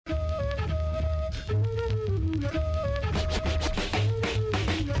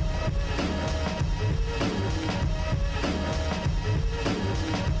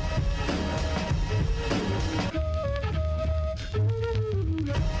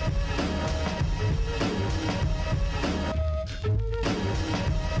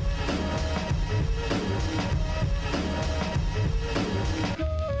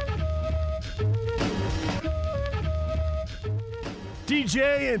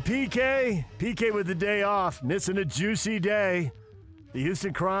DJ and PK. PK with the day off, missing a juicy day. The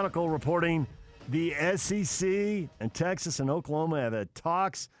Houston Chronicle reporting the SEC and Texas and Oklahoma have had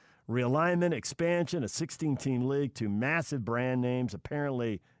talks, realignment, expansion, a 16-team league, two massive brand names,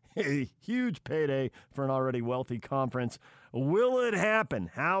 apparently a huge payday for an already wealthy conference. Will it happen?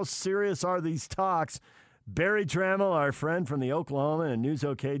 How serious are these talks? Berry Tramel, our friend from the Oklahoman and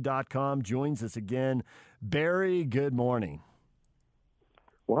newsok.com, joins us again. Berry, good morning.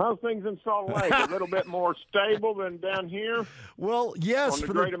 Well, how's things in Salt Lake? A little bit more stable than down here? Well, yes. On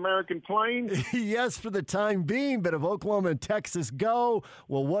the Great American Plains? Yes, for the time being. But if Oklahoma and Texas go,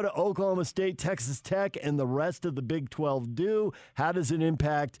 well, what do Oklahoma State, Texas Tech, and the rest of the Big 12 do? How does it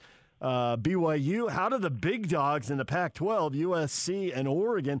impact BYU? How do the big dogs in the Pac-12, USC and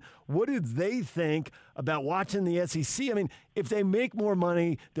Oregon, what do they think about watching the SEC? I mean, if they make more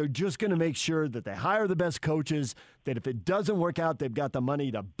money, they're just going to make sure that they hire the best coaches, that if it doesn't work out, they've got the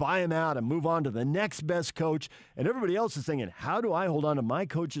money to buy them out and move on to the next best coach. And everybody else is thinking, how do I hold on to my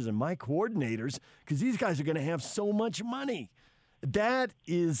coaches and my coordinators? Because these guys are going to have so much money. That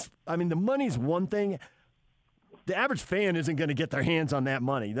is, I mean, the money's one thing. The average fan isn't going to get their hands on that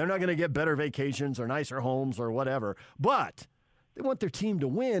money. They're not going to get better vacations or nicer homes or whatever. But they want their team to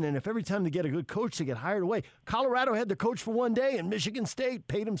win, and if every time they get a good coach, they get hired away. Colorado had their coach for one day, and Michigan State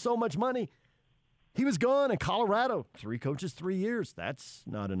paid him so much money. He was gone, and Colorado, 3 coaches, 3 years. That's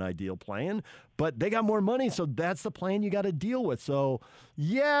not an ideal plan, but they got more money, so that's the plan you got to deal with. So,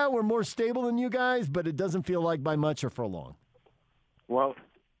 yeah, we're more stable than you guys, but it doesn't feel like by much or for long. Well,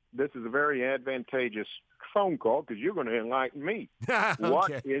 this is a very advantageous phone call because you're going to enlighten me.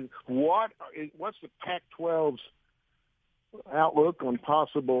 Okay. What's the Pac-12's outlook on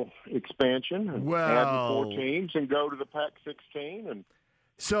possible expansion? And add the 4 teams and go to the Pac-16 and.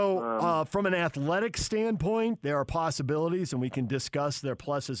 So from an athletic standpoint, there are possibilities, and we can discuss their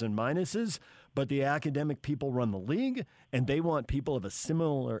pluses and minuses, but the academic people run the league, and they want people of a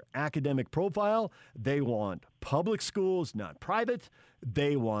similar academic profile. They want public schools, not private.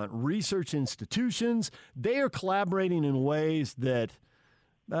 They want research institutions. They are collaborating in ways that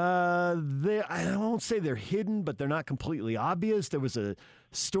I won't say they're hidden, but they're not completely obvious. There was a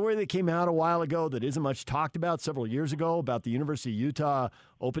story that came out a while ago that isn't much talked about several years ago about the University of Utah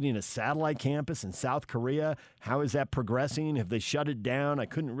opening a satellite campus in South Korea. How is that progressing? Have they shut it down? I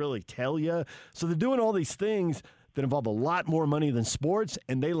couldn't really tell you. So they're doing all these things that involve a lot more money than sports,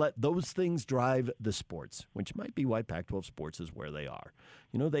 and they let those things drive the sports, which might be why Pac-12 sports is where they are.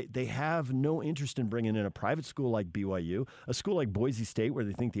 You know, they have no interest in bringing in a private school like BYU, a school like Boise State where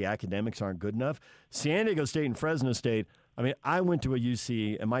they think the academics aren't good enough. San Diego State and Fresno State, I mean, I went to a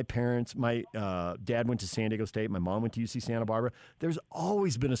UC, and my dad went to San Diego State, my mom went to UC Santa Barbara. There's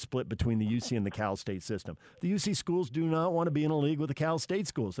always been a split between the UC and the Cal State system. The UC schools do not want to be in a league with the Cal State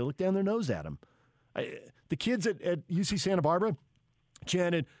schools. They look down their nose at them. The kids at UC Santa Barbara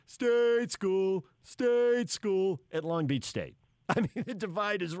chanted, state school at Long Beach State. I mean, the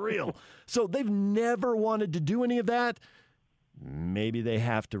divide is real. So they've never wanted to do any of that. Maybe they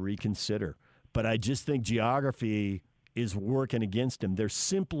have to reconsider. But I just think geography is working against them. There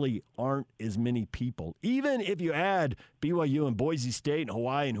simply aren't as many people, even if you add BYU and Boise State and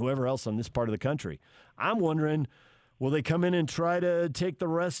Hawaii and whoever else on this part of the country. I'm wondering, will they come in and try to take the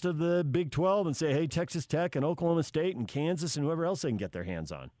rest of the Big 12 and say, hey, Texas Tech and Oklahoma State and Kansas and whoever else they can get their hands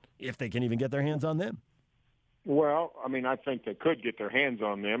on, if they can even get their hands on them? Well, I mean, I think they could get their hands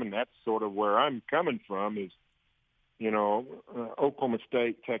on them, and that's sort of where I'm coming from is, you know, Oklahoma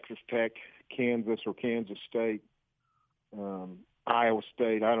State, Texas Tech, Kansas or Kansas State, Iowa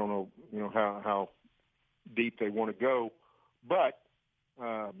State. I don't know, you know, how deep they want to go, but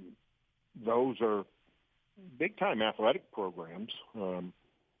those are big-time athletic programs.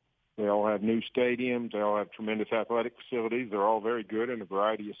 They all have new stadiums. They all have tremendous athletic facilities. They're all very good in a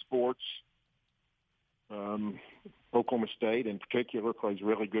variety of sports. Oklahoma State, in particular, plays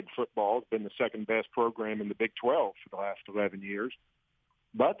really good football. It's been the second-best program in the Big 12 for the last 11 years.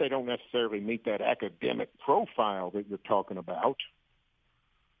 But they don't necessarily meet that academic profile that you're talking about.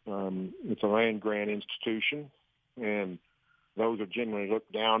 It's a land-grant institution, and those are generally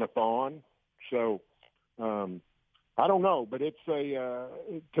looked down upon. So I don't know, but it's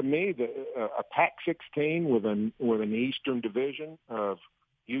to me a Pac-16 with an Eastern Division of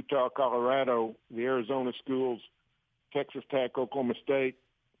Utah, Colorado, the Arizona schools, Texas Tech, Oklahoma State,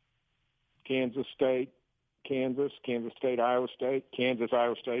 Kansas State, Kansas State, Iowa State, Kansas,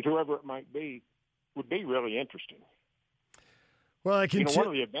 Iowa State, whoever it might be, would be really interesting. Well, I can.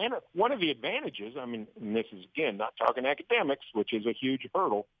 One of the advantages. I mean, and this is again not talking academics, which is a huge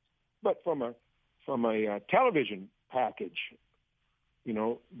hurdle, but from a television package,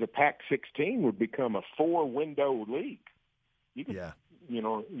 the Pac-16 would become a 4-window league. You could, Yeah.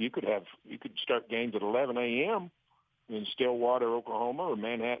 you could start games at 11 a.m. in Stillwater, Oklahoma, or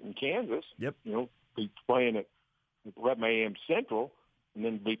Manhattan, Kansas. Yep. Be playing at 11 a.m. Central, and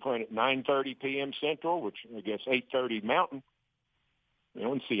then be playing at 9:30 p.m. Central, which I guess 8:30 Mountain.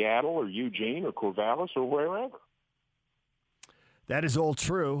 In Seattle or Eugene or Corvallis or wherever. That is all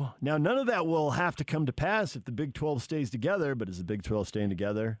true. Now, none of that will have to come to pass if the Big 12 stays together, but is the Big 12 staying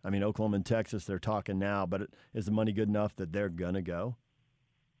together? I mean, Oklahoma and Texas, they're talking now, but is the money good enough that they're going to go?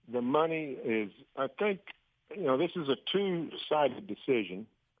 The money is, I think, this is a two-sided decision.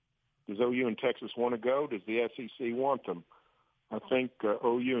 Does OU and Texas want to go? Does the SEC want them? I think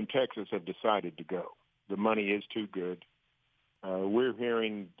OU and Texas have decided to go. The money is too good. We're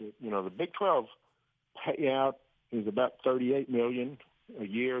hearing that, the Big 12 payout is about $38 million a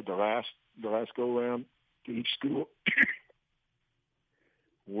year. The last go around to each school.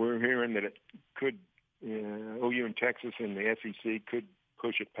 We're hearing that it could OU and Texas and the SEC could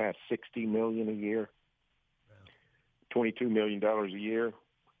push it past $60 million a year, $22 million a year.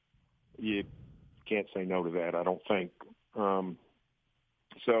 You can't say no to that, I don't think.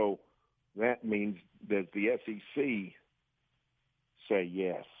 So that means that the SEC say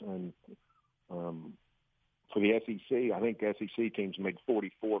yes, and for the SEC, I think SEC teams made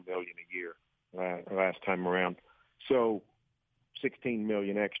 $44 million a year last time around, so $16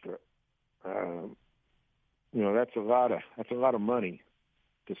 million extra. That's a lot of money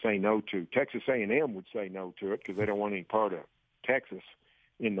to say no to. Texas A&M would say no to it because they don't want any part of Texas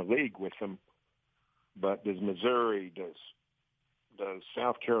in the league with them. But does Missouri, does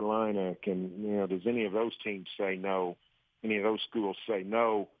South Carolina, does any of those teams say no? Any of those schools say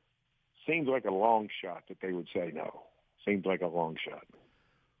no? Seems like a long shot that they would say no. Seems like a long shot.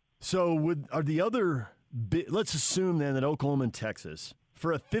 So let's assume then that Oklahoma and Texas,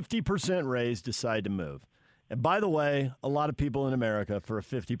 for a 50% raise, decide to move. And by the way, a lot of people in America, for a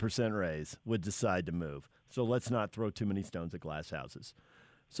 50% raise, would decide to move. So let's not throw too many stones at glass houses.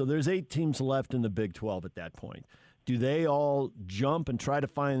 So there's 8 teams left in the Big 12 at that point. Do they all jump and try to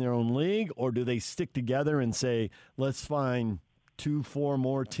find their own league, or do they stick together and say, let's find 2-4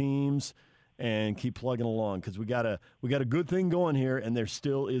 more teams and keep plugging along? Because we got a good thing going here, and there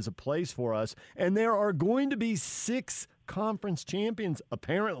still is a place for us. And there are going to be 6 conference champions,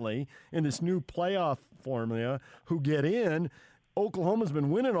 apparently, in this new playoff formula who get in. Oklahoma's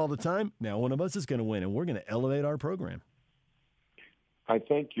been winning all the time. Now one of us is going to win, and we're going to elevate our program. I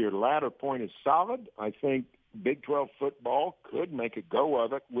think your latter point is solid. I think Big 12 football could make a go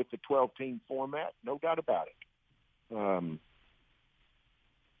of it with the 12-team format, no doubt about it.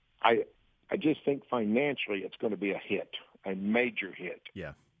 I just think financially it's going to be a hit, a major hit.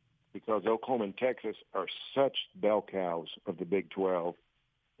 Yeah. Because Oklahoma and Texas are such bell cows of the Big 12,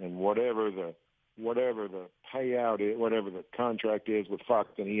 and whatever the payout is, whatever the contract is with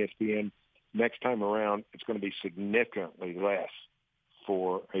Fox and ESPN, next time around it's going to be significantly less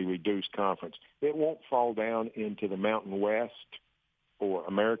for a reduced conference. It won't fall down into the Mountain West or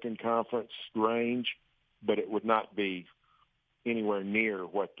American Conference range, but it would not be anywhere near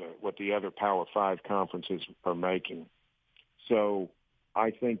what the other Power 5 conferences are making. So I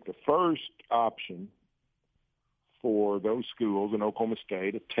think the first option for those schools in Oklahoma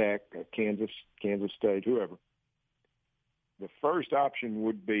State, a Tech, a Kansas State, whoever, the first option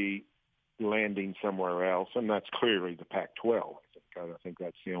would be landing somewhere else, and that's clearly the Pac-12. I think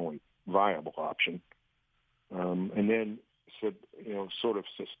that's the only viable option. And then, sort of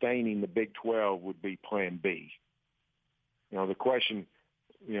sustaining the Big 12 would be Plan B. The question,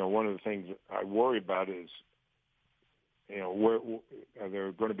 one of the things that I worry about is, where are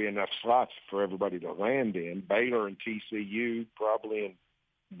there going to be enough slots for everybody to land in? Baylor and TCU probably in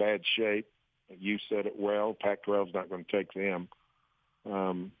bad shape. You said it well. Pac-12 is not going to take them.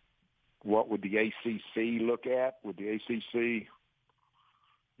 What would the ACC look at? Would the ACC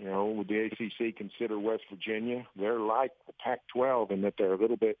consider West Virginia? They're like the Pac-12 in that they're a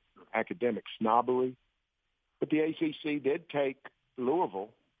little bit academic snobbery. But the ACC did take Louisville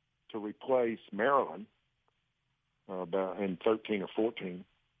to replace Maryland about in 13 or 14.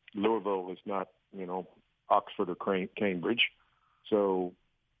 Louisville is not, Oxford or Cambridge. So,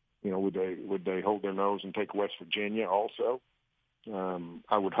 would they hold their nose and take West Virginia also?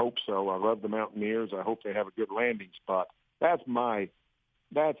 I would hope so. I love the Mountaineers. I hope they have a good landing spot. That's my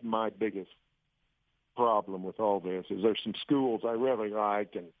biggest problem with all this. Is there's some schools I really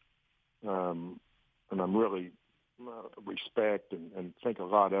like and I'm really respect and think a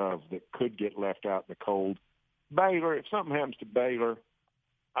lot of that could get left out in the cold. Baylor, if something happens to Baylor,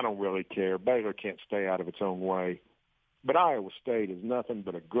 I don't really care. Baylor can't stay out of its own way. But Iowa State is nothing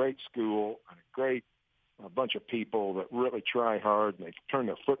but a great school and a bunch of people that really try hard, and they've turned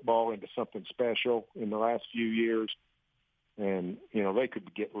their football into something special in the last few years. And, they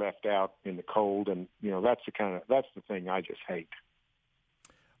could get left out in the cold. And, that's the thing I just hate.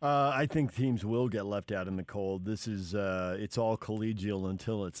 I think teams will get left out in the cold. This is it's all collegial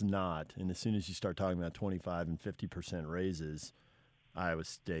until it's not. And as soon as you start talking about 25 and 50% raises, Iowa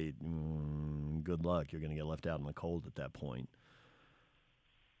State, good luck. You're going to get left out in the cold at that point.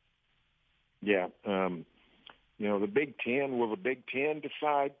 Yeah. The Big Ten, will the Big Ten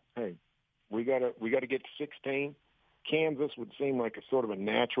decide, hey, we got to get to 16? Kansas would seem like a sort of a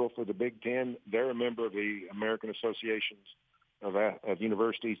natural for the Big Ten. They're a member of the American Associations of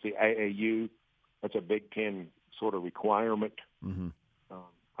Universities, the AAU. That's a Big Ten sort of requirement. Mm-hmm.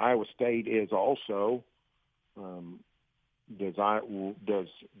 Iowa State is also. Does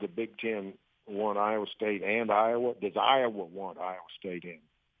the Big Ten want Iowa State and Iowa? Does Iowa want Iowa State in?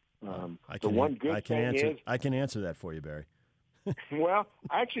 I can answer that for you, Barry. Well,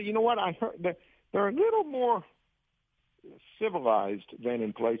 actually, you know what? I heard that they're a little more civilized than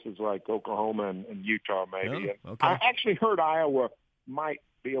in places like Oklahoma and Utah, maybe. Oh, okay. I actually heard Iowa might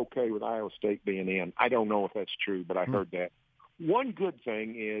be okay with Iowa State being in. I don't know if that's true, but I heard that. One good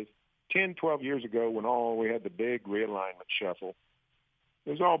thing is 10, 12 years ago when we had the big realignment shuffle, it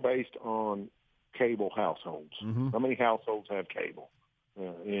was all based on cable households. Mm-hmm. How many households have cable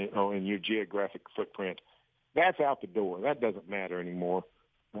in your geographic footprint? That's out the door. That doesn't matter anymore.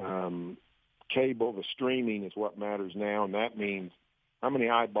 Cable, the streaming is what matters now, and that means how many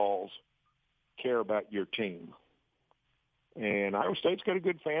eyeballs care about your team. And Iowa State's got a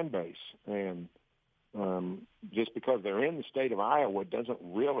good fan base, and just because they're in the state of Iowa doesn't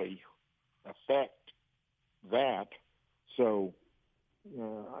really affect that. So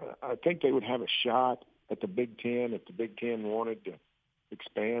I think they would have a shot at the Big Ten if the Big Ten wanted to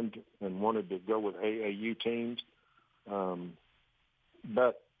expand and wanted to go with AAU teams.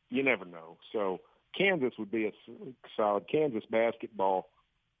 But you never know. So Kansas would be a solid. Kansas basketball,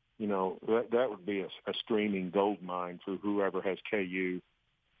 that would be a streaming gold mine for whoever has KU.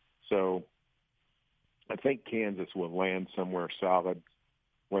 So I think Kansas will land somewhere solid,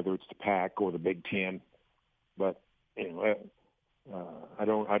 whether it's the Pac or the Big Ten. But I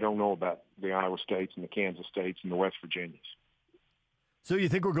don't know about the Iowa States and the Kansas States and the West Virginias. So you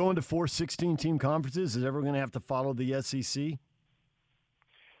think we're going to 4 16-team conferences? Is everyone going to have to follow the SEC?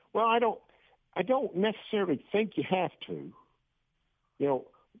 Well, I don't necessarily think you have to.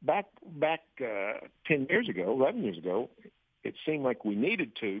 Back 10 years ago, 11 years ago, it seemed like we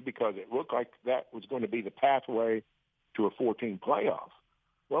needed to because it looked like that was going to be the pathway to a 14 playoff.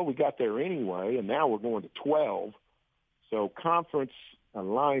 Well, we got there anyway, and now we're going to 12. So conference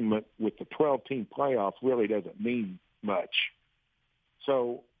alignment with the 12-team playoff really doesn't mean much.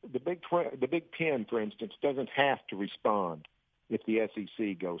 So the Big Ten, for instance, doesn't have to respond if the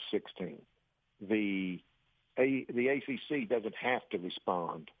SEC goes 16. The ACC doesn't have to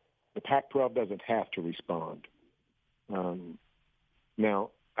respond. The Pac-12 doesn't have to respond. Now,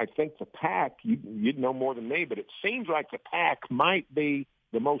 I think the Pac, you'd know more than me, but it seems like the Pac might be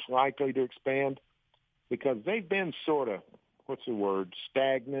the most likely to expand because they've been sort of,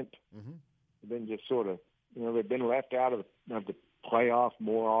 stagnant. Mm-hmm. They've been just sort of, they've been left out of the playoff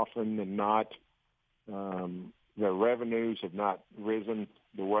more often than not. Their revenues have not risen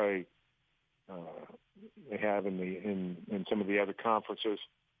the way they have in some of the other conferences.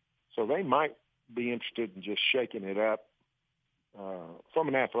 So they might be interested in just shaking it up from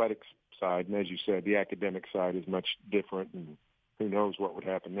an athletics side. And as you said, the academic side is much different, and who knows what would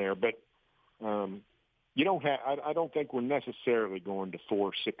happen there. But I don't think we're necessarily going to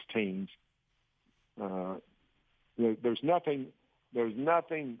 4 16s. There's nothing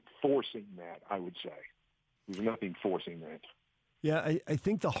forcing that, I would say. There's nothing forcing that. Yeah, I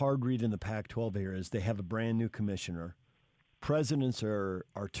think the hard read in the Pac-12 here is they have a brand new commissioner. Presidents are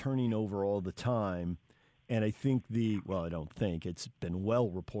turning over all the time. And I think I don't think, it's been well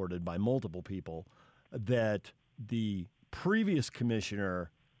reported by multiple people that the previous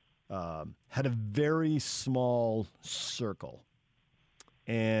commissioner had a very small circle.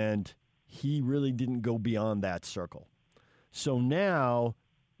 And he really didn't go beyond that circle. So now,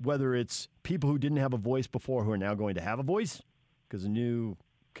 whether it's people who didn't have a voice before who are now going to have a voice, because a new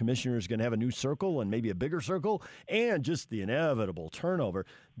commissioner is going to have a new circle and maybe a bigger circle, and just the inevitable turnover,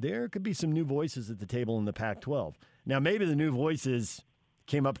 there could be some new voices at the table in the Pac-12. Now, maybe the new voices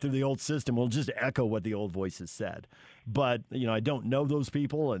came up through the old system will just echo what the old voices said. But, I don't know those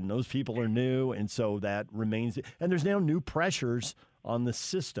people, and those people are new, and so that remains. And there's now new pressures on the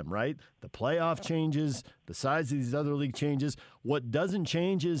system, right? The playoff changes, the size of these other league changes. What doesn't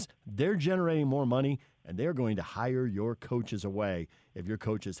change is they're generating more money, and they're going to hire your coaches away if your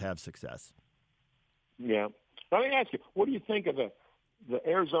coaches have success. Yeah. Let me ask you, what do you think of the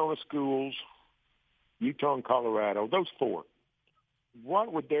Arizona schools, Utah and Colorado, those four?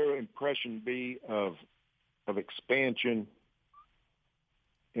 What would their impression be of expansion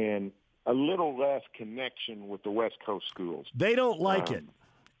and a little less connection with the West Coast schools? They don't like it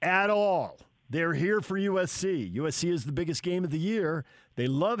at all. They're here for USC. USC is the biggest game of the year. They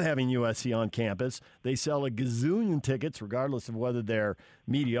love having USC on campus. They sell a gazillion tickets, regardless of whether they're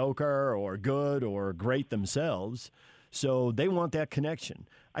mediocre or good or great themselves. So they want that connection.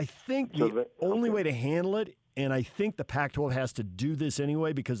 I think the only way to handle it, and I think the Pac-12 has to do this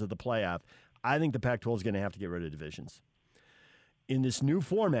anyway because of the playoff, I think the Pac-12 is going to have to get rid of divisions. In this new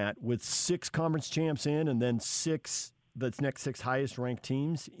format with 6 conference champs in and then the next 6 highest ranked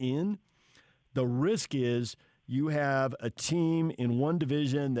teams in, the risk is you have a team in one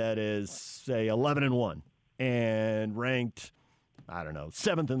division that is, say, 11-1 and ranked,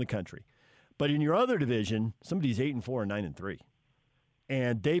 7th in the country. But in your other division, somebody's 8-4 or 9-3.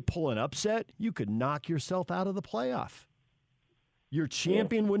 And they pull an upset, you could knock yourself out of the playoff. Your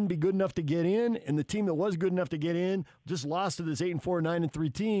champion wouldn't be good enough to get in, and the team that was good enough to get in just lost to this 8-4,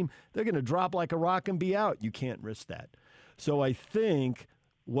 9-3 team. They're going to drop like a rock and be out. You can't risk that. So I think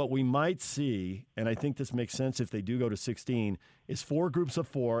what we might see, and I think this makes sense if they do go to 16, is 4 groups of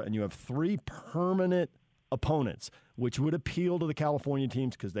 4, and you have 3 permanent opponents, which would appeal to the California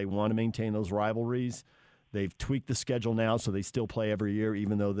teams because they want to maintain those rivalries. They've tweaked the schedule now so they still play every year,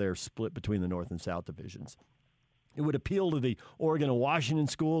 even though they're split between the North and South divisions. It would appeal to the Oregon and Washington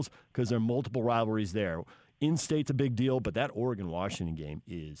schools because there are multiple rivalries there. In-state's a big deal, but that Oregon-Washington game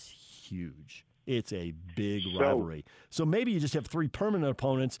is huge. It's a big rivalry. So maybe you just have 3 permanent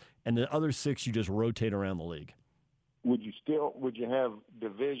opponents, and the other 6 you just rotate around the league. Would you have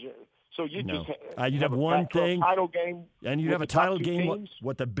division? So you'd you'd have one thing, title game, and you'd have a title game.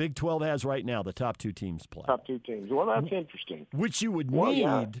 What the Big 12 has right now, the top 2 teams play. Top 2 teams. Well, that's interesting. Which you would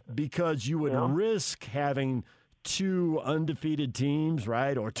need because you would risk having 2 undefeated teams,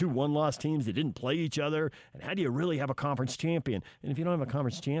 right, or 2 one-loss teams that didn't play each other. And how do you really have a conference champion? And if you don't have a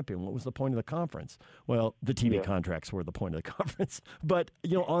conference champion, what was the point of the conference? Well, the TV contracts were the point of the conference. But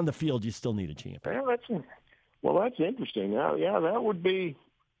on the field, you still need a champion. That's interesting. That would be.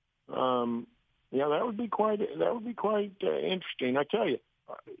 That would be quite interesting. I tell you,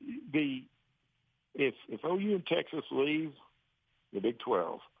 if OU and Texas leave the Big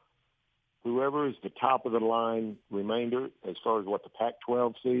 12, whoever is the top of the line remainder as far as what the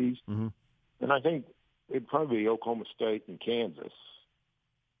Pac-12 sees, and I think it'd probably be Oklahoma State and Kansas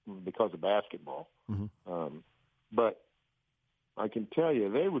because of basketball. But I can tell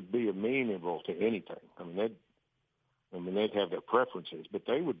you they would be amenable to anything. They'd have their preferences, but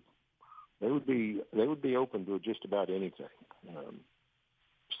they would be open to just about anything.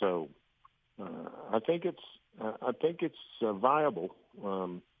 I think it's viable.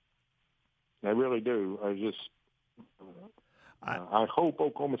 I really do. I hope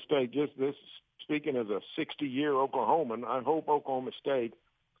Oklahoma State, speaking as a 60-year Oklahoman, I hope Oklahoma State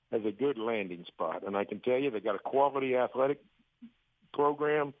has a good landing spot. And I can tell you they got a quality athletic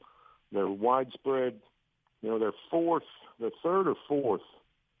program. They're widespread. They're 3rd or 4th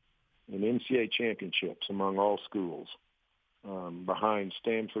in NCAA championships among all schools, behind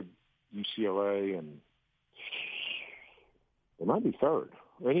Stanford, UCLA, and they might be 3rd.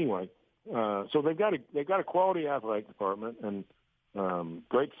 Anyway, so they've got a quality athletic department and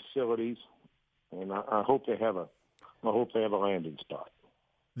great facilities, and I hope they have a landing spot.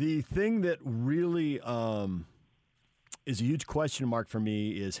 The thing that really is a huge question mark for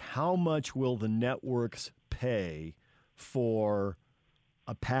me is how much will the networks pay for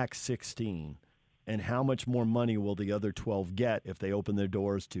a Pac-16, and how much more money will the other 12 get if they open their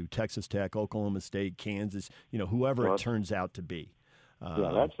doors to Texas Tech, Oklahoma State, Kansas, whoever it turns out to be.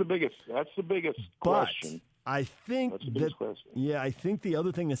 That's the biggest question. I think I think the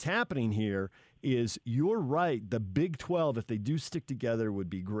other thing that's happening here is you're right. The Big 12, if they do stick together, would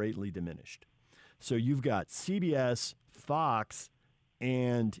be greatly diminished. So you've got CBS, Fox,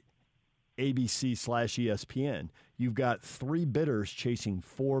 and ABC/ESPN. You've got 3 bidders chasing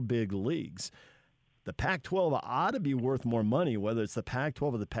 4 big leagues. The Pac-12 ought to be worth more money, whether it's the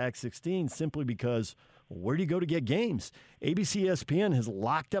Pac-12 or the Pac-16, simply because where do you go to get games? ABC, ESPN has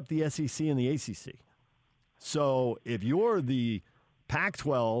locked up the SEC and the ACC. So if you're the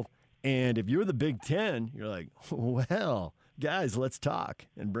Pac-12 and if you're the Big Ten, you're like, well, guys, let's talk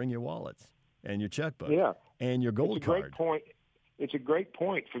and bring your wallets and your checkbook and your gold card. Great point. it's a great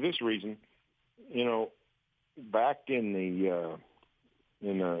point for this reason. You know, back in the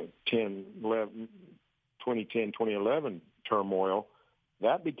 2010, 2011 turmoil,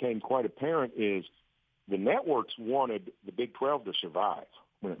 that became quite apparent. Is the networks wanted the Big 12 to survive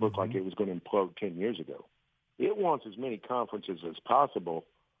when it looked like it was going to implode 10 years ago. It wants as many conferences as possible.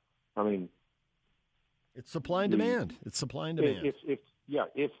 I mean, it's supply and demand. It's supply and demand.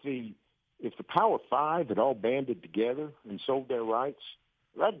 If the Power Five had all banded together and sold their rights,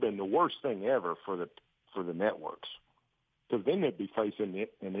 that'd been the worst thing ever for the networks, because then they'd be facing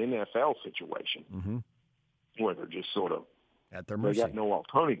an NFL situation where they're just sort of at their mercy. They got no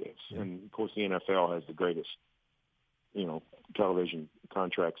alternatives, and of course the NFL has the greatest, television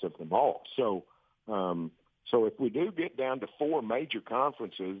contracts of them all. So, so if we do get down to 4 major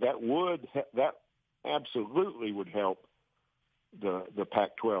conferences, that absolutely would help the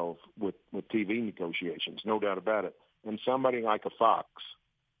Pac-12 with TV negotiations, no doubt about it. And somebody like a Fox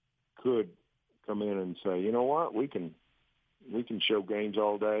could come in and say, you know what, we can show games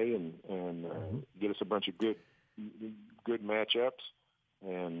all day and get us a bunch of good matchups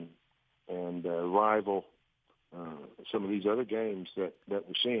and rival some of these other games that we're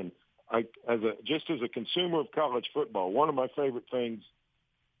seeing. As a consumer of college football, one of my favorite things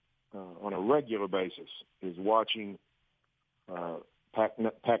on a regular basis is watching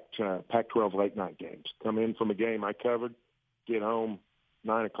Pac-12 late night games. Come in from a game I covered, get home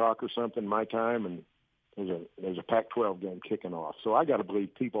 9 o'clock or something my time, and there's a Pac-12 game kicking off. So I got to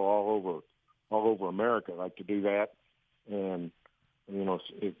believe people all over America like to do that, and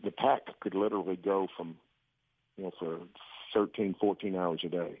the Pac could literally go from for 13, 14 hours a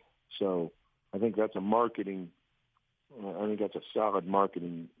day. So I think that's a solid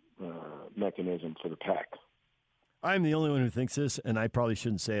marketing mechanism for the Pac. I'm the only one who thinks this, and I probably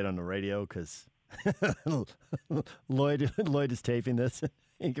shouldn't say it on the radio because Lloyd is taping this.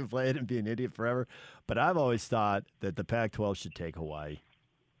 He can play it and be an idiot forever. But I've always thought that the Pac-12 should take Hawaii.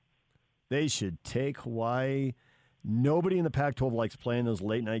 They should take Hawaii. Nobody in the Pac-12 likes playing those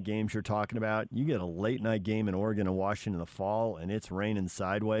late-night games you're talking about. You get a late-night game in Oregon and Washington in the fall, and it's raining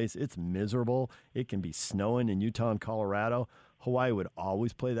sideways. It's miserable. It can be snowing in Utah and Colorado. Hawaii would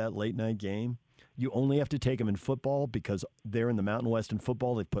always play that late-night game. You only have to take them in football because they're in the Mountain West in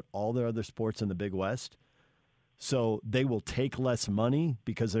football. They've put all their other sports in the Big West. So they will take less money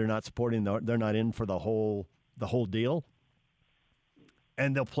because they're not supporting, they're not in for the whole deal.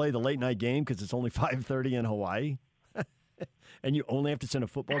 And they'll play the late-night game because it's only 5:30 in Hawaii. And you only have to send a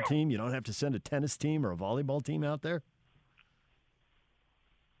football team. You don't have to send a tennis team or a volleyball team out there.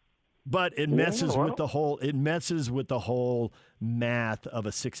 But it messes with the whole math of a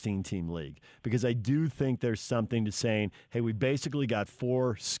 16-team league, because I do think there's something to saying, hey, we basically got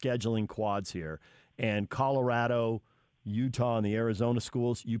 4 scheduling quads here, and Colorado, Utah, and the Arizona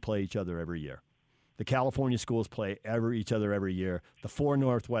schools, you play each other every year. The California schools play each other every year. The 4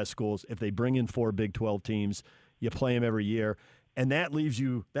 Northwest schools, if they bring in 4 Big 12 teams, you play them every year. And that leaves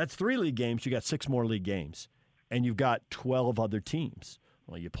you, that's 3 league games. You got 6 more league games. And you've got 12 other teams.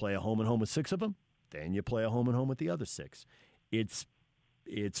 Well, you play a home and home with 6 of them. Then you play a home and home with the other 6. It's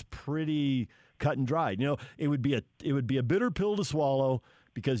pretty cut and dried. It would be a bitter pill to swallow,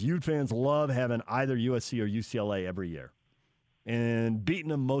 because Ute fans love having either USC or UCLA every year and beating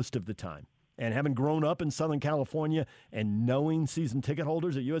them most of the time. And having grown up in Southern California and knowing season ticket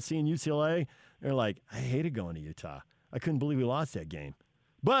holders at USC and UCLA, they're like, I hated going to Utah. I couldn't believe we lost that game.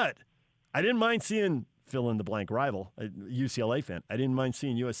 But I didn't mind seeing fill-in-the-blank rival, a UCLA fan. I didn't mind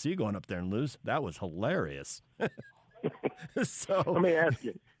seeing USC going up there and lose. That was hilarious. So Let me ask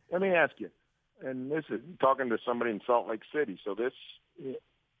you, and this is talking to somebody in Salt Lake City, so this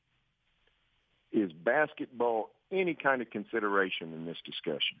is basketball any kind of consideration in this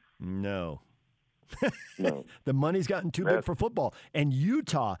discussion? No. No. The money's gotten too big for football. And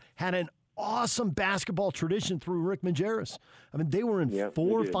Utah had an awesome basketball tradition through Rick Majerus. I mean, they were in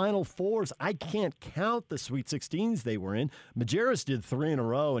 4 Final Fours. I can't count the Sweet 16s they were in. Majerus did 3 in a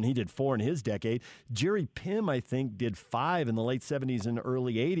row, and he did 4 in his decade. Jerry Pym, I think, did 5 in the late 70s and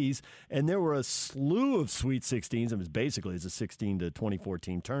early 80s, and there were a slew of Sweet 16s. It was basically a 16 to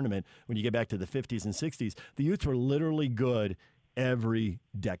 2014 tournament when you get back to the 50s and 60s. The Utes were literally good every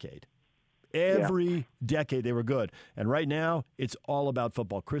decade. Every decade they were good. And right now, it's all about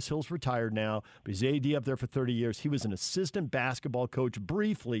football. Chris Hill's retired now, but he's AD up there for 30 years. He was an assistant basketball coach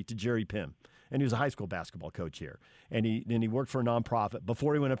briefly to Jerry Pym, and he was a high school basketball coach here. And he worked for a nonprofit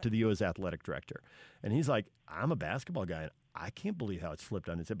before he went up to the U as athletic director. And he's like, I'm a basketball guy, and I can't believe how it's flipped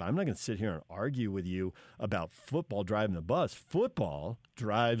on its head, but I'm not going to sit here and argue with you about football driving the bus. Football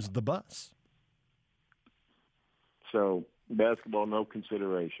drives the bus. So Basketball, no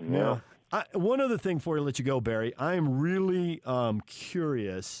consideration. Yeah. One other thing before I let you go, Barry. I'm really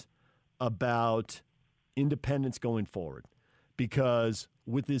curious about independence going forward, because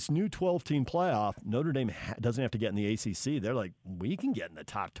with this new 12-team playoff, Notre Dame doesn't have to get in the ACC. They're like, we can get in the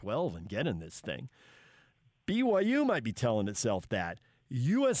top 12 and get in this thing. BYU might be telling itself that.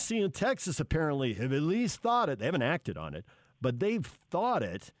 USC and Texas apparently have at least thought it. They haven't acted on it, but they've thought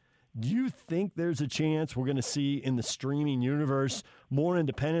it. Do you think there's a chance we're going to see in the streaming universe more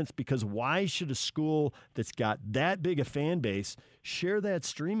independence? Because why should a school that's got that big a fan base share that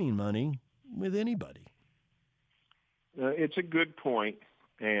streaming money with anybody? It's a good point,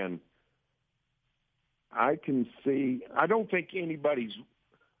 and I can see – I don't think anybody's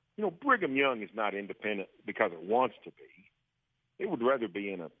 – Brigham Young is not independent because it wants to be. It would rather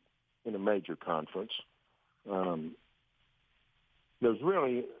be in a major conference. There's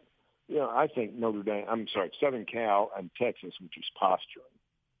really – I think Southern Cal and Texas, which is posturing.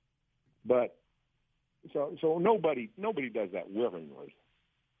 But so nobody does that willingly.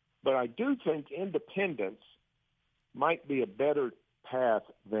 But I do think independence might be a better path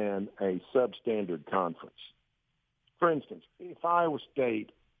than a substandard conference. For instance, if Iowa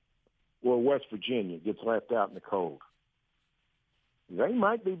State or West Virginia gets left out in the cold, they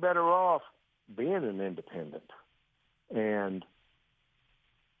might be better off being an independent and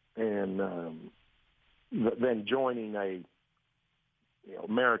than joining a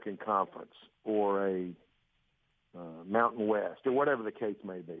American Conference or a Mountain West or whatever the case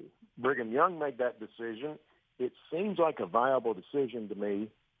may be. Brigham Young made that decision. It seems like a viable decision to me,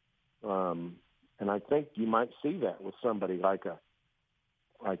 and I think you might see that with somebody like a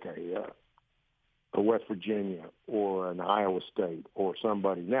West Virginia or an Iowa State or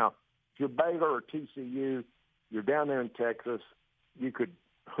somebody. Now, if you're Baylor or TCU, you're down there in Texas, you could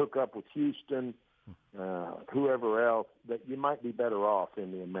hook up with Houston, whoever else, that you might be better off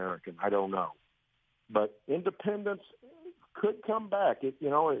in the American. I don't know. But independence could come back.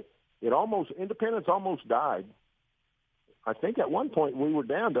 Independence almost died. I think at one point we were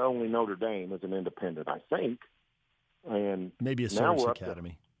down to only Notre Dame as an independent, I think. And maybe a service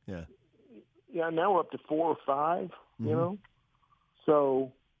academy. Yeah, now we're up to 4 or 5,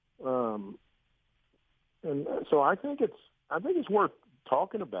 So so I think it's worth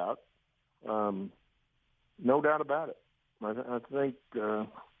talking about. No doubt about it. I think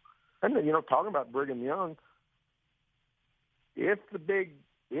talking about Brigham Young, if the Big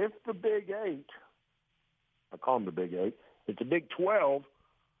 8, I call them the Big 8, if the Big 12,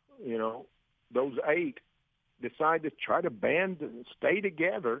 those 8 decide to try to band and stay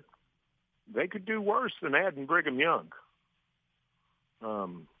together, they could do worse than adding Brigham Young.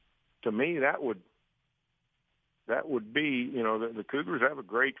 To me, that would be, the Cougars have a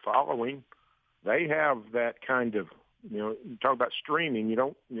great following. They have that kind of, you talk about streaming. You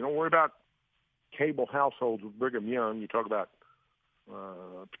don't worry about cable households with Brigham Young. You talk about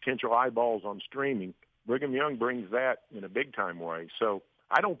potential eyeballs on streaming. Brigham Young brings that in a big time way. So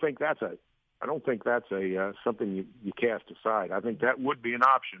I don't think that's something you cast aside. I think that would be an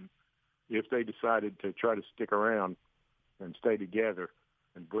option if they decided to try to stick around and stay together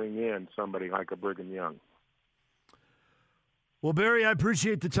and bring in somebody like a Brigham Young. Well, Barry, I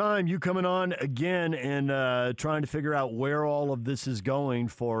appreciate the time. You coming on again and trying to figure out where all of this is going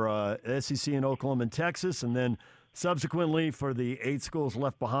for SEC and Oklahoma and Texas, and then subsequently for the 8 schools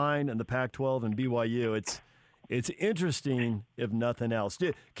left behind and the Pac-12 and BYU. It's interesting, if nothing else.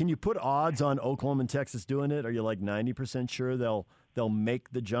 Can you put odds on Oklahoma and Texas doing it? Are you like 90% sure they'll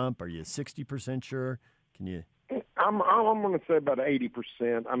make the jump? Are you 60% sure? Can you? I'm going to say about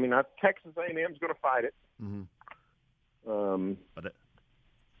 80%. I mean, Texas A&M is going to fight it. Mm-hmm.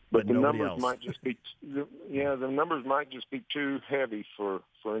 But the numbers might just be, the numbers might just be too heavy for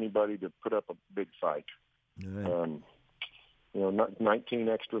anybody to put up a big fight. Right. 19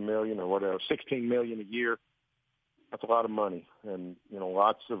 extra million or whatever, 16 million a year. That's a lot of money, and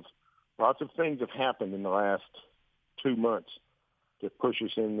lots of things have happened in the last 2 months to push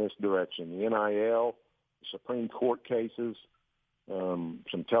us in this direction. The NIL, Supreme Court cases,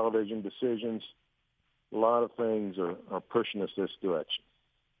 some television decisions. A lot of things are pushing us this direction.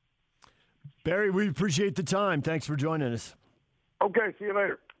 Barry, we appreciate the time. Thanks for joining us. Okay, see you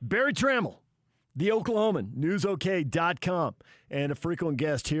later. Barry Tramel, the Oklahoman, newsok.com, and a frequent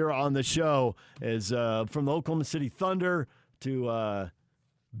guest here on the show is from the Oklahoma City Thunder to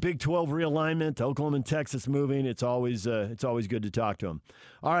Big 12 realignment, to Oklahoma and Texas moving. It's always good to talk to him.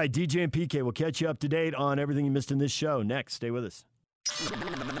 All right, DJ and PK, we'll catch you up to date on everything you missed in this show. Next, stay with us.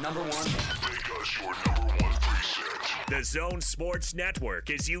 Number one. Make us your number one preset. The Zone Sports Network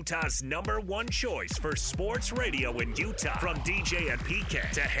is Utah's #1 choice for sports radio in Utah. From DJ and PK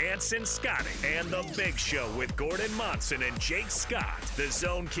to Hans and Scotty and The Big Show with Gordon Monson and Jake Scott, The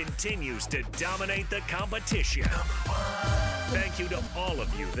Zone continues to dominate the competition. Thank you to all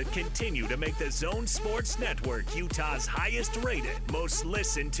of you that continue to make the Zone Sports Network Utah's highest rated, most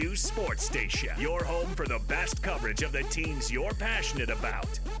listened to sports station. Your home for the best coverage of the teams you're passionate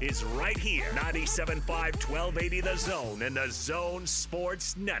about is right here. 97.5 1280 The Zone and the Zone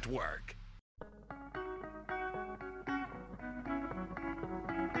Sports Network.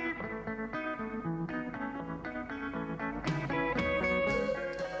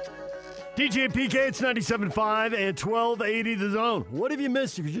 DJ and PK, it's 97.5 and 1280 The Zone. What have you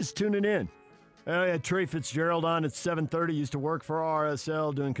missed if you're just tuning in? I had Trey Fitzgerald on at 7:30. Used to work for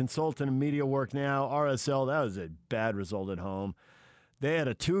RSL, doing consultant and media work now. RSL, that was a bad result at home. They had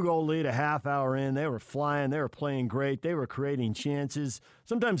a 2-goal lead a half hour in. They were flying. They were playing great. They were creating chances.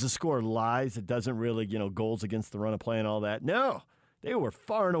 Sometimes the score lies. It doesn't really, goals against the run of play and all that. No, they were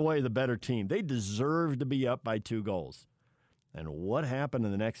far and away the better team. They deserved to be up by 2 goals. And what happened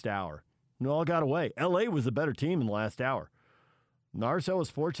in the next hour? It all got away. L.A. was the better team in the last hour. RSL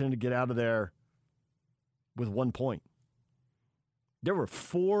was fortunate to get out of there with 1 point. There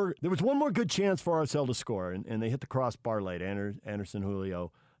was one more good chance for RSL to score, and they hit the crossbar late. Anderson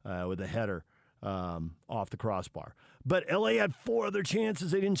Julio with a header off the crossbar. But L.A. had 4 other chances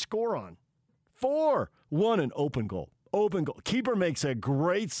they didn't score on. 4. 1 an open goal. Open goal. Keeper makes a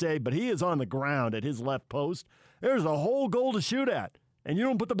great save, but he is on the ground at his left post. There's a whole goal to shoot at. And you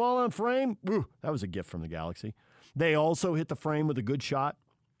don't put the ball on frame? Woo, that was a gift from the Galaxy. They also hit the frame with a good shot.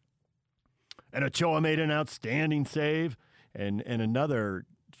 And Ochoa made an outstanding save. And another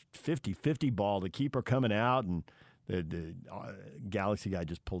 50-50 ball. The keeper coming out, and the Galaxy guy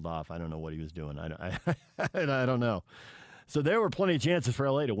just pulled off. I don't know what he was doing. I don't know. So there were plenty of chances for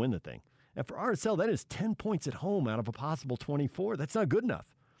LA to win the thing. And for RSL, that is 10 points at home out of a possible 24. That's not good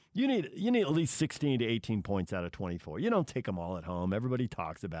enough. You need at least 16 to 18 points out of 24. You don't take them all at home. Everybody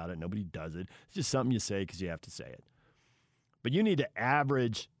talks about it. Nobody does it. It's just something you say because you have to say it. But you need to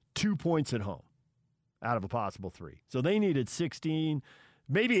average 2 points at home out of a possible 3. So they needed 16,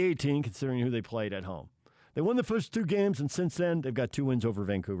 maybe 18, considering who they played at home. They won the first 2 games, and since then, they've got 2 wins over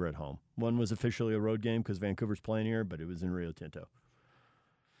Vancouver at home. One was officially a road game because Vancouver's playing here, but it was in Rio Tinto.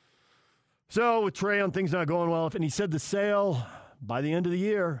 So with Trey on things not going well, and he said the sale by the end of the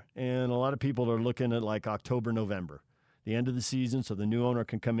year, and a lot of people are looking at like October, November, the end of the season, so the new owner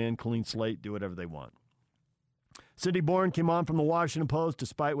can come in, clean slate, do whatever they want. Cindy Bourne came on from the Washington Post,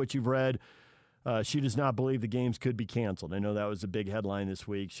 despite what you've read. She does not believe the games could be canceled. I know that was a big headline this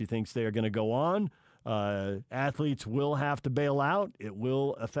week. She thinks they are going to go on. Athletes will have to bail out. It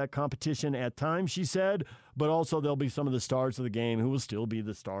will affect competition at times, she said, but also there'll be some of the stars of the game who will still be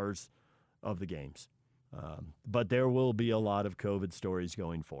the stars of the games. But there will be a lot of COVID stories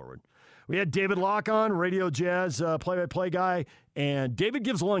going forward. We had David Locke on, Radio Jazz play-by-play guy, and David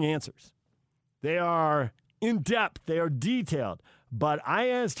gives long answers. They are in-depth. They are detailed. But I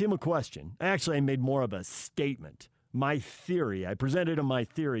asked him a question. Actually, I made more of a statement, my theory. I presented him my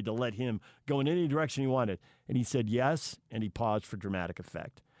theory to let him go in any direction he wanted. And he said yes, and he paused for dramatic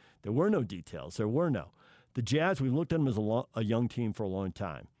effect. There were no details. The Jazz, we've looked at them as a young team for a long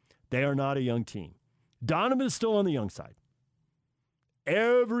time. They are not a young team. Donovan is still on the young side.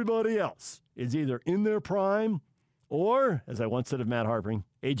 Everybody else is either in their prime or, as I once said of Matt Harpering,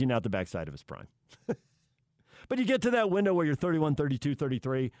 aging out the backside of his prime. But you get to that window where you're 31, 32,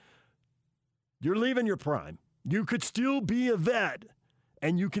 33, you're leaving your prime. You could still be a vet,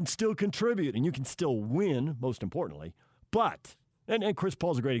 and you can still contribute, and you can still win, most importantly. But, and Chris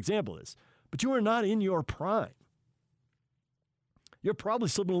Paul's a great example of this, but you are not in your prime. You're probably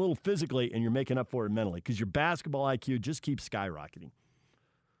slipping a little physically, and you're making up for it mentally because your basketball IQ just keeps skyrocketing.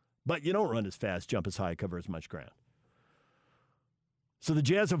 But you don't run as fast, jump as high, cover as much ground. So the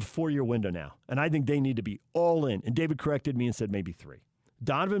Jazz have a 4-year window now, and I think they need to be all in. And David corrected me and said maybe 3.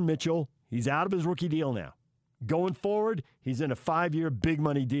 Donovan Mitchell, he's out of his rookie deal now. Going forward, he's in a 5-year big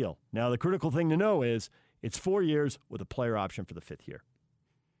money deal. Now, the critical thing to know is it's 4 years with a player option for the 5th year.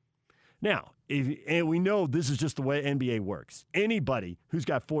 Now, and we know this is just the way NBA works. Anybody who's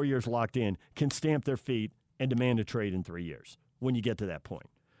got 4 years locked in can stamp their feet and demand a trade in 3 years when you get to that point.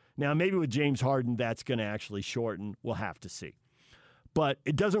 Now, maybe with James Harden, that's going to actually shorten. We'll have to see. But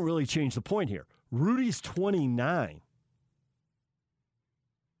it doesn't really change the point here. Rudy's 29.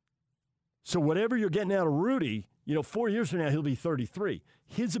 So whatever you're getting out of Rudy, 4 years from now, he'll be 33.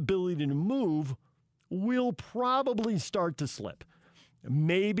 His ability to move will probably start to slip.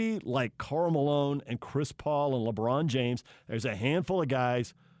 Maybe like Karl Malone and Chris Paul and LeBron James, there's a handful of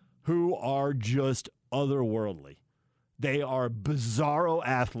guys who are just otherworldly. They are bizarro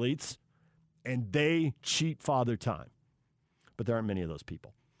athletes, and they cheat Father Time. But there aren't many of those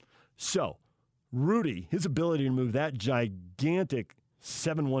people. So, Rudy, his ability to move that gigantic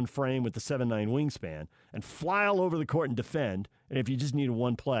 7'1" frame with the 7'9" wingspan and fly all over the court and defend, and if you just needed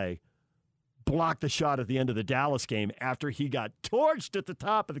one play, block the shot at the end of the Dallas game after he got torched at the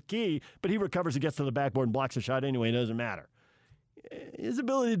top of the key, but he recovers and gets to the backboard and blocks the shot anyway. It doesn't matter. His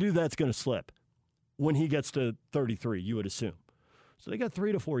ability to do that's going to slip when he gets to 33, you would assume. So they got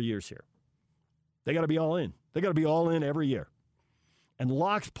 3 to 4 years here. They got to be all in. They got to be all in every year. And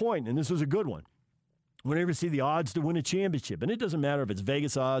Locke's point, and this was a good one, whenever you see the odds to win a championship, and it doesn't matter if it's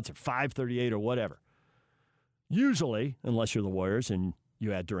Vegas odds or 538 or whatever, usually, unless you're the Warriors and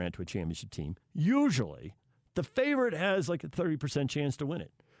you add Durant to a championship team, usually the favorite has like a 30% chance to win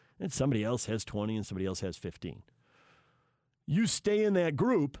it. And somebody else has 20 and somebody else has 15. You stay in that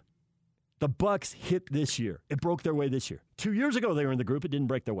group. The Bucks hit this year. It broke their way this year. 2 years ago, they were in the group. It didn't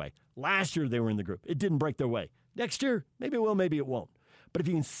break their way. Last year, they were in the group. It didn't break their way. Next year, maybe it will, maybe it won't. But if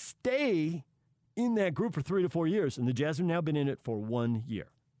you can stay in that group for 3 to 4 years, and the Jazz have now been in it for 1 year,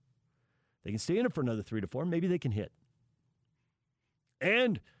 they can stay in it for another 3 to 4. Maybe they can hit.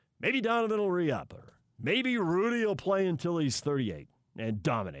 And maybe Donovan will re-up. Or maybe Rudy will play until he's 38 and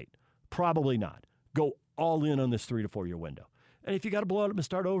dominate. Probably not. Go all in on this 3 to 4 year window. And if you got to blow it up and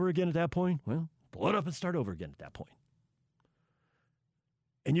start over again at that point, well, blow it up and start over again at that point.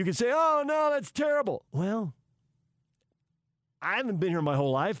 And you can say, oh, no, that's terrible. Well, I haven't been here my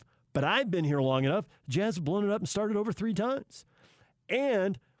whole life, but I've been here long enough. Jazz have blown it up and started over 3 times.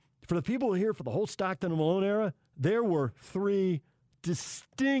 And for the people here for the whole Stockton and Malone era, there were 3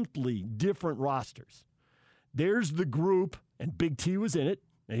 distinctly different rosters. There's the group, and Big T was in it,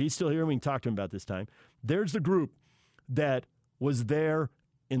 and he's still here, and we can talk to him about this time. There's the group that was there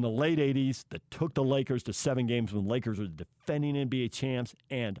in the late 80s that took the Lakers to 7 games when the Lakers were defending NBA champs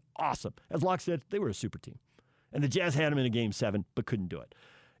and awesome. As Locke said, they were a super team. And the Jazz had them in a game 7, but couldn't do it.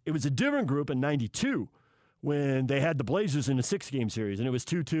 It was a different group in 92 when they had the Blazers in a 6-game series, and it was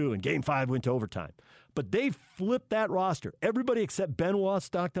 2-2, and Game 5 went to overtime. But they flipped that roster. Everybody except Benoit,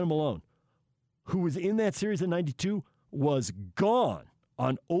 Stockton, and Malone, who was in that series in 92, was gone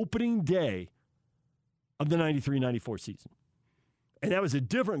on opening day of the 93-94 season. And that was a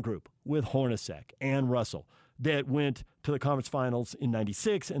different group with Hornacek and Russell that went to the conference finals in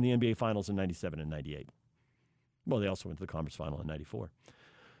 96 and the NBA finals in 97 and 98. Well, they also went to the conference final in 94.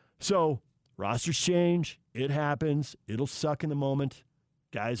 So rosters change. It happens. It'll suck in the moment.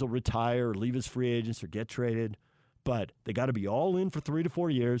 Guys will retire or leave as free agents or get traded. But they got to be all in for 3 to 4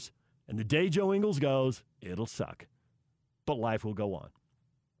 years. And the day Joe Ingles goes, it'll suck. But life will go on.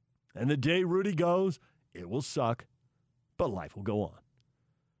 And the day Rudy goes, it will suck. But life will go on.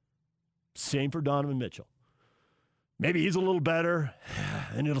 Same for Donovan Mitchell. Maybe he's a little better,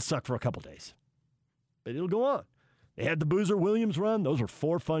 and it'll suck for a couple days. But it'll go on. They had the Boozer Williams run. Those were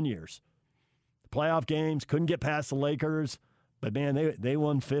 4 fun years. The playoff games, couldn't get past the Lakers. But, man, they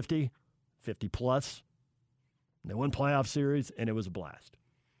won 50 plus. They won playoff series, and it was a blast.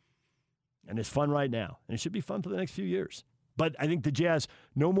 And it's fun right now. And it should be fun for the next few years. But I think the Jazz,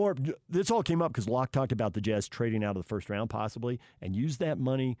 no more. This all came up because Locke talked about the Jazz trading out of the first round possibly and use that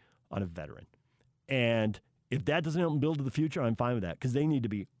money on a veteran. And if that doesn't help them build to the future, I'm fine with that because they need to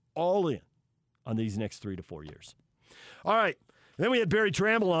be all in on these next 3 to 4 years. All right. Then we had Berry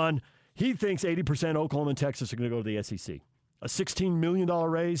Tramel on. He thinks 80% Oklahoma and Texas are going to go to the SEC. A $16 million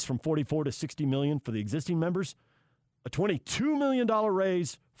raise from $44 to $60 million for the existing members. A $22 million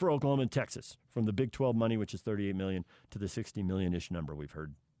raise for Oklahoma and Texas from the Big 12 money, which is $38 million, to the $60 million-ish number we've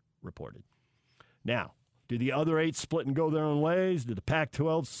heard reported. Now, do the other 8 split and go their own ways? Do the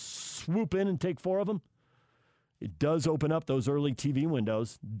Pac-12 swoop in and take 4 of them? It does open up those early TV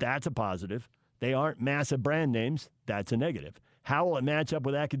windows. That's a positive. They aren't massive brand names. That's a negative. How will it match up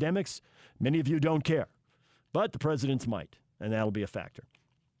with academics? Many of you don't care. But the presidents might, and that'll be a factor.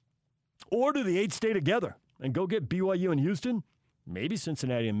 Or do the 8 stay together and go get BYU and Houston? Maybe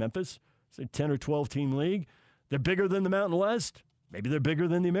Cincinnati and Memphis. It's a 10 or 12 team league. They're bigger than the Mountain West. Maybe they're bigger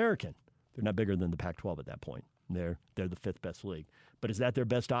than the American. They're not bigger than the Pac-12 at that point. They're the 5th best league. But is that their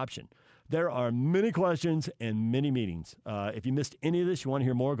best option? There are many questions and many meetings. If you missed any of this, you want to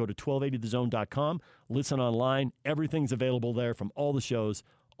hear more, go to 1280thezone.com. Listen online. Everything's available there from all the shows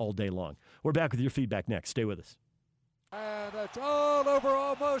all day long. We're back with your feedback next. Stay with us. And it's all over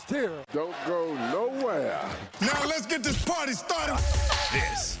almost here. Don't go nowhere. Now let's get this party started.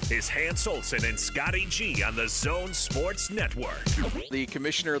 This is Hans Olsen and Scotty G on the Zone Sports Network. The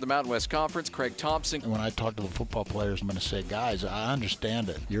commissioner of the Mountain West Conference, Craig Thompson. When I talk to the football players, I'm going to say, guys, I understand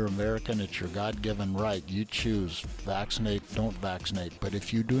it. You're American. It's your God-given right. You choose. Vaccinate, don't vaccinate. But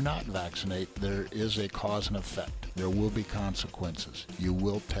if you do not vaccinate, there is a cause and effect. There will be consequences. You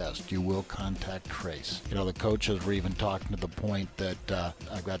will test. You will contact trace. You know, the coaches were even talking to the point that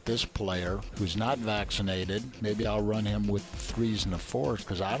I've got this player who's not vaccinated. Maybe I'll run him with 3s and a 4s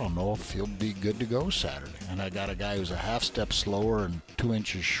because I don't know if he'll be good to go Saturday. And I got a guy who's a half step slower and 2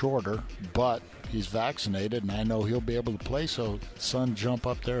 inches shorter, but he's vaccinated, and I know he'll be able to play. So, son, jump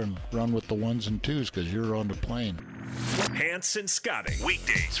up there and run with the 1s and 2s because you're on the plane. Hans and Scotty,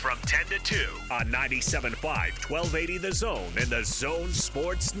 weekdays from 10 to 2 on 97.5, 1280 The Zone and the Zone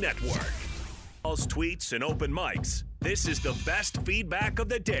Sports Network. Calls, tweets, and open mics. This is the best feedback of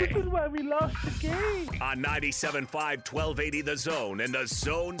the day. This is why we lost the game. On 97.5, 1280 The Zone and the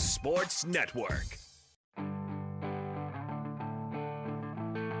Zone Sports Network.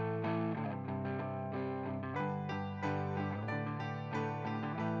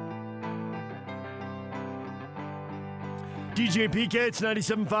 DJ PK, it's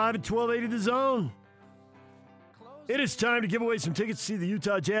 97.5 and 1280 The Zone. It is time to give away some tickets to see the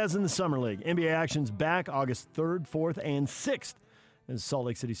Utah Jazz in the Summer League. NBA action's back August 3rd, 4th, and 6th as Salt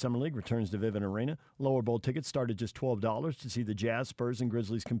Lake City Summer League returns to Vivint Arena. Lower bowl tickets start at just $12 to see the Jazz, Spurs, and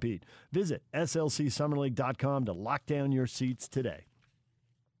Grizzlies compete. Visit slcsummerleague.com to lock down your seats today.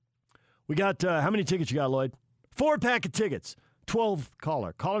 We got, how many tickets you got, Lloyd? 4-pack of tickets. 12th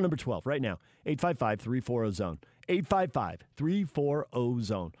caller. Caller number 12 right now. 855-340-ZONE.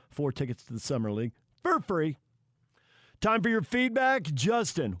 855-340-ZONE. 4 tickets to the Summer League for free. Time for your feedback.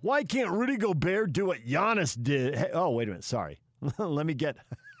 Justin, why can't Rudy Gobert do what Giannis did? Hey, oh, wait a minute. Sorry. Let me get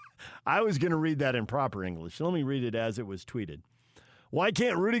 – I was going to read that in proper English. Let me read it as it was tweeted. Why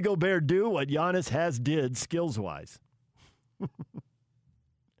can't Rudy Gobert do what Giannis has did skills-wise?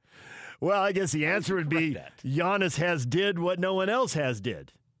 Well, I guess the answer would be Giannis has did what no one else has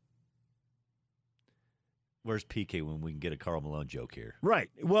did. Where's PK when we can get a Karl Malone joke here? Right.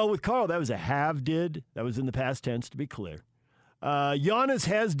 Well, with Karl, that was a have did. That was in the past tense, to be clear. Giannis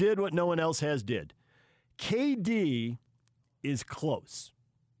has did what no one else has did. KD is close,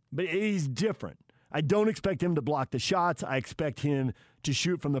 but he's different. I don't expect him to block the shots. I expect him to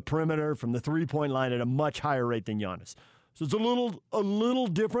shoot from the perimeter, from the three-point line at a much higher rate than Giannis. So it's a little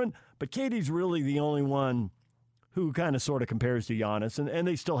different, but KD's really the only one who kind of sort of compares to Giannis, and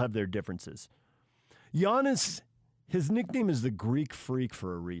they still have their differences. Giannis, his nickname is the Greek Freak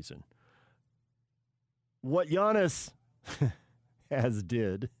for a reason. What Giannis has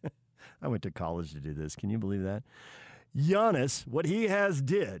did, I went to college to do this. Can you believe that? Giannis, what he has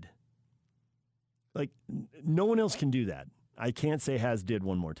did, like no one else can do that. I can't say has did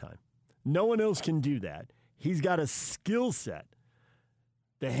one more time. No one else can do that. He's got a skill set.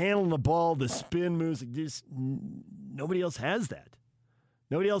 The handling the ball, the spin moves, just nobody else has that.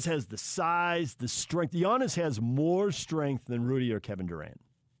 Nobody else has the size, the strength. Giannis has more strength than Rudy or Kevin Durant.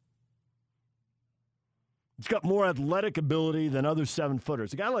 He's got more athletic ability than other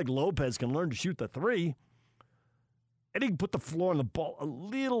 7-footers. A guy like Lopez can learn to shoot the 3, and he can put the floor on the ball a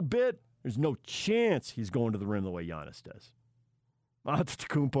little bit. There's no chance he's going to the rim the way Giannis does.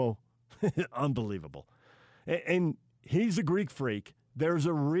 Antetokounmpo, unbelievable. And he's a Greek freak. There's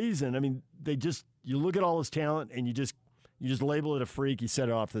a reason. I mean, you look at all his talent, and you just label it a freak. You set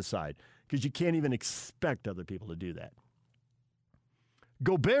it off to the side because you can't even expect other people to do that.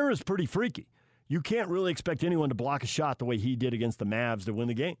 Gobert is pretty freaky. You can't really expect anyone to block a shot the way he did against the Mavs to win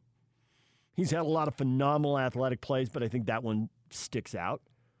the game. He's had a lot of phenomenal athletic plays, but I think that one sticks out.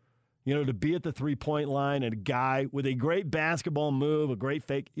 You know, to be at the three-point line and a guy with a great basketball move, a great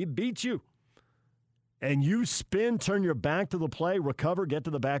fake, he beats you. And you spin, turn your back to the play, recover, get to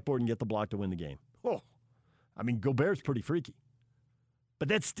the backboard, and get the block to win the game. Oh, I mean, Gobert's pretty freaky. But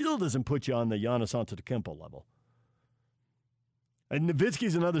that still doesn't put you on the Giannis Antetokounmpo level. And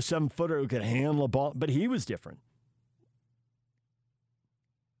Nowitzki's another 7-footer who could handle the ball, but he was different.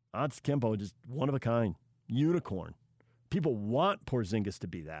 Antetokounmpo, just one of a kind, unicorn. People want Porzingis to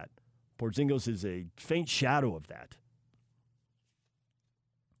be that. Porzingis is a faint shadow of that.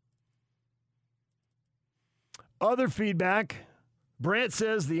 Other feedback. Brant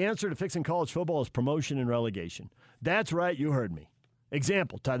says the answer to fixing college football is promotion and relegation. That's right, you heard me.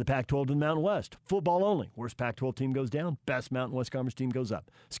 Example, tie the Pac-12 to the Mountain West. Football only. Worst Pac-12 team goes down, best Mountain West Conference team goes up.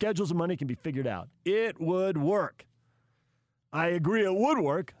 Schedules and money can be figured out. It would work. I agree it would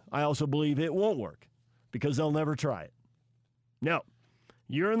work. I also believe it won't work because they'll never try it. No.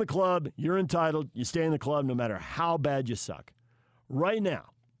 You're in the club. You're entitled. You stay in the club no matter how bad you suck. right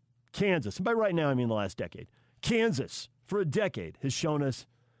now, Kansas, and by right now I mean the last decade, Kansas for a decade has shown us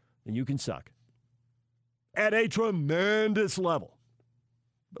that you can suck at a tremendous level.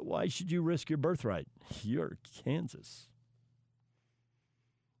 But why should you risk your birthright? You're Kansas.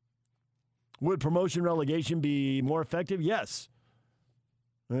 Would promotion relegation be more effective? Yes.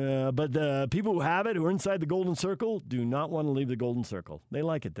 But the people who have it, who are inside the Golden Circle, do not want to leave the Golden Circle. They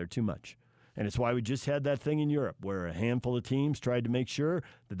like it there too much. And it's why we just had that thing in Europe where a handful of teams tried to make sure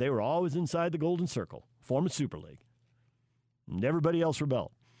that they were always inside the Golden Circle, form a Super League. And everybody else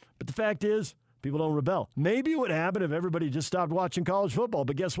rebelled. But the fact is, people don't rebel. Maybe it would happen if everybody just stopped watching college football.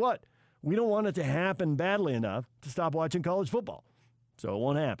 But guess what? We don't want it to happen badly enough to stop watching college football. So it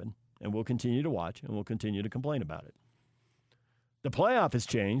won't happen. And we'll continue to watch, and we'll continue to complain about it. The playoff has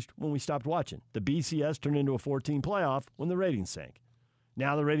changed when we stopped watching. The BCS turned into a 14 playoff when the ratings sank.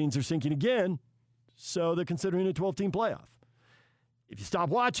 Now the ratings are sinking again, so they're considering a 12-team playoff. If you stop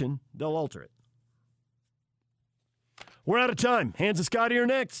watching, they'll alter it. We're out of time. Hans and Scotty are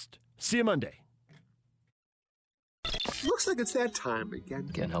next. See you Monday. Looks like it's that time again.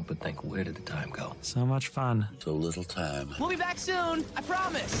 Can't help but think, where did the time go? So much fun. So little time. We'll be back soon, I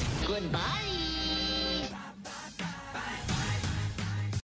promise. Goodbye.